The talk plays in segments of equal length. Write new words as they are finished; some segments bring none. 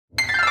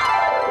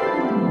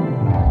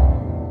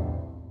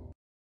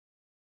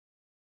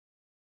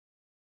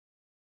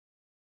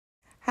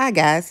Hi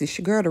guys, it's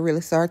your girl, the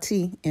realest RT,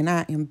 and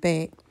I am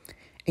back.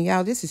 And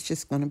y'all, this is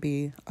just gonna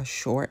be a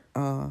short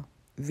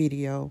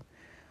video.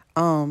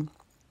 Um,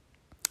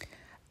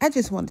 I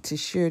just wanted to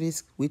share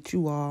this with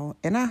you all,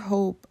 and I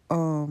hope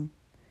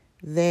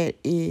that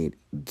it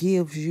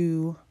gives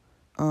you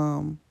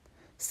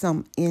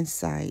some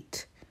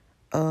insight,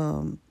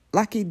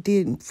 like it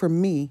did for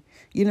me.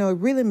 You know, it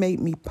really made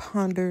me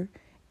ponder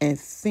and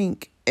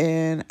think,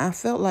 and I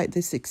felt like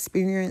this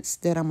experience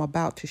that I'm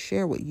about to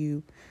share with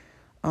you.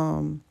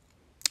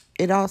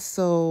 It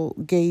also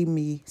gave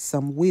me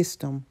some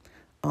wisdom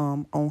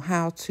on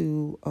how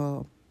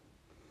to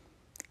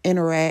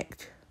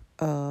interact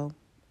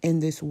in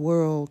this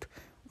world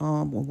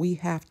when we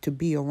have to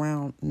be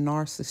around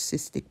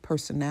narcissistic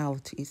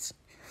personalities.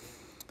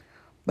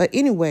 But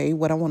anyway,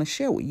 what I want to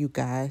share with you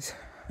guys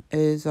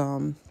is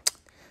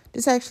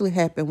this actually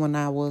happened when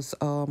I was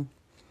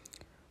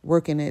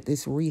working at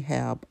this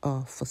rehab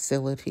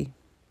facility.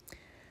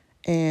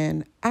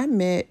 And I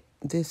met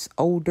this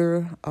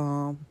older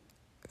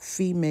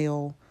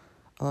female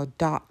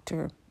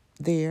doctor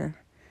there.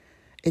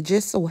 It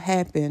just so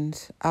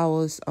happened I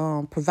was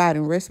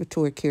providing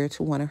respiratory care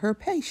to one of her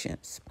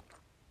patients.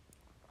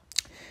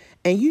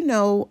 And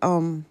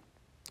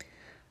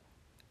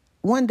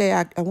one day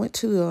I went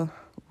to the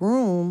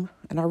room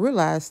and I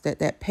realized that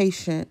that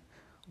patient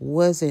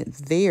wasn't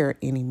there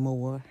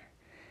anymore.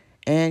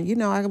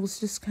 And, I was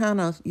just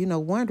kind of,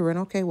 wondering,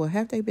 okay, well,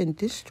 have they been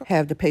discharged?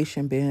 Have the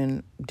patient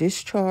been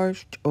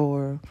discharged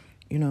or,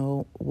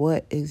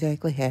 what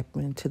exactly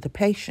happened to the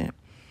patient,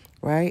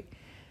 right?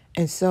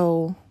 And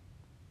so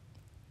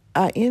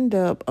I end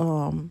up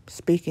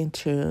speaking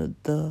to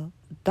the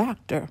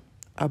doctor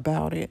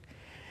about it.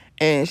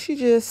 And she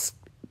just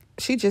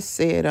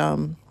said,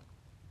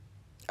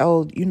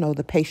 oh,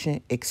 the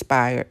patient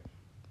expired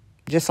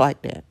just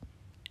like that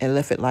and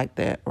left it like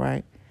that,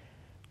 right?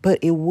 But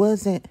it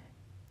wasn't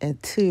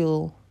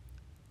until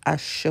I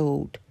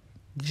showed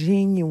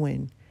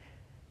genuine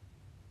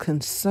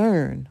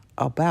concern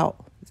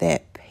about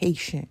that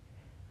patient.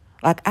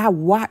 Like I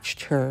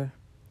watched her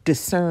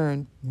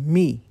discern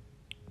me,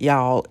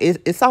 y'all.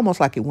 It's almost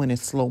like it went in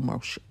slow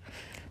motion.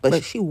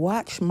 But she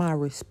watched my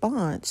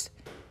response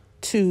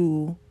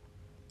to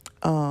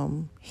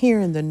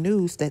hearing the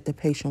news that the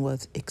patient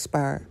was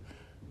expired.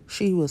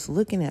 She was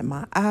looking at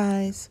my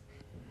eyes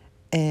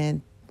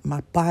and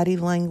my body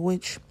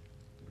language,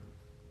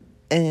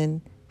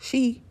 and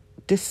she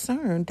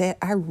discerned that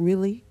I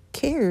really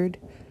cared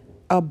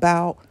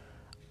about,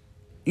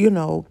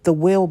 the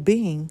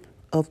well-being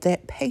of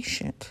that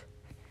patient.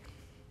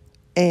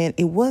 And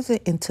it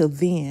wasn't until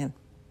then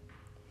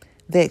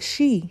that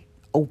she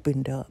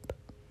opened up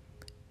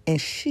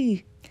and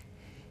she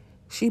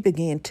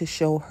began to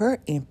show her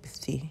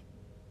empathy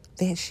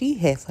that she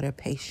had for the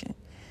patient.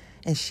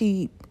 And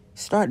she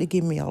started to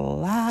give me a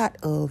lot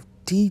of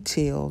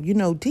detail,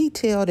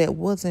 detail that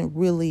wasn't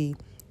really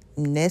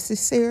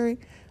necessary,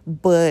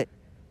 but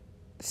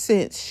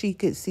since she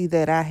could see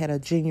that I had a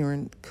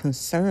genuine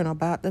concern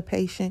about the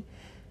patient,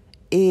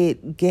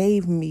 it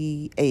gave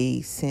me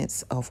a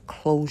sense of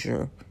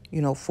closure,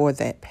 for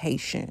that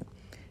patient,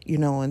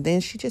 and then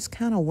she just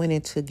kind of went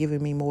into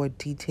giving me more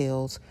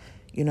details,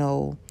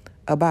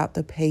 about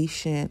the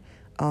patient,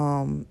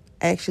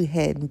 actually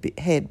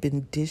had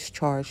been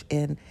discharged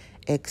and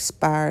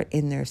expired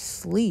in their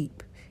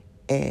sleep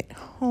at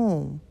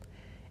home.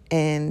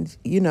 And,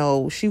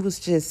 she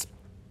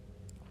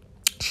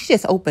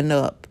just opened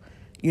up,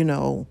 you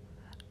know,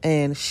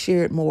 and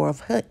shared more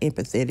of her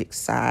empathetic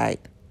side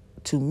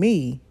to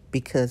me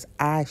because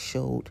I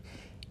showed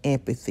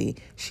empathy.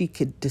 She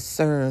could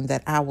discern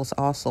that I was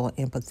also an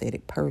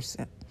empathetic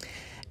person.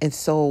 And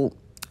so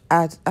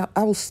I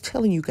was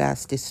telling you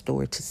guys this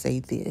story to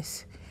say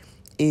this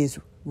is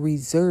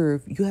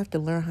reserve. You have to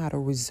learn how to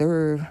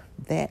reserve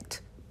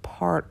that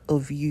part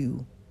of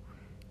you,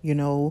 you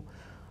know,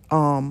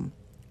 um,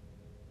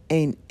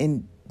 and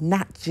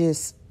not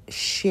just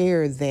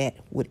share that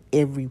with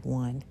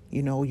everyone.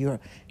 Your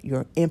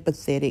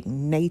empathetic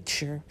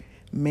nature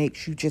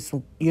makes you just,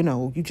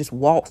 you just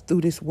walk through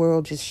this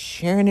world just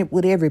sharing it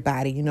with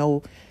everybody,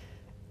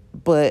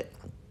 But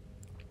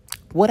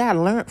what I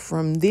learned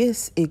from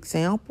this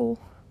example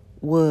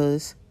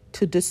was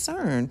to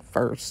discern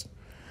first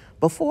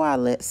before I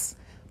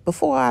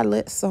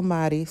let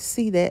somebody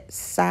see that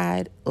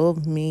side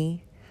of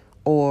me,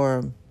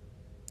 or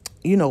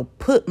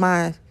put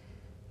my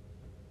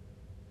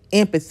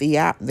empathy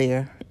out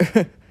there.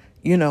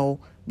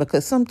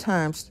 Because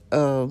sometimes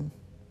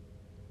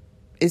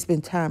it's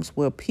been times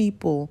where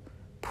people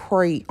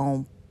prey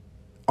on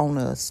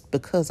us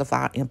because of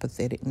our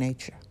empathetic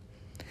nature.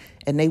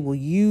 And they will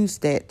use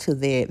that to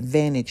their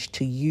advantage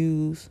to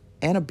use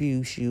and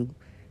abuse you,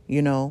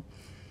 you know.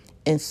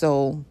 And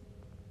so,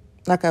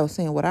 like I was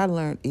saying, what I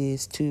learned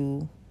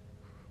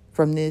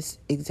from this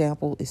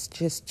example is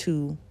just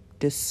to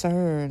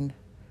discern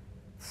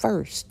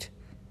first.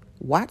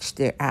 Watch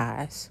their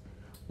eyes,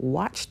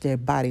 watch their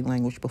body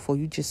language before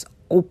you just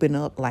open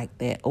up like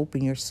that,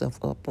 open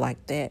yourself up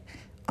like that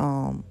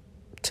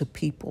to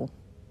people.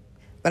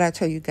 But I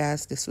tell you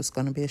guys, this was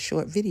going to be a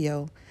short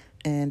video,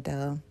 and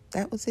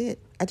that was it.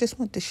 I just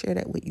want to share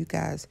that with you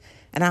guys,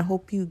 and I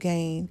hope you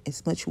gain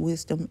as much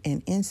wisdom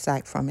and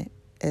insight from it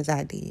as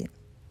I did.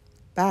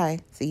 Bye.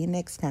 See you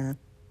next time.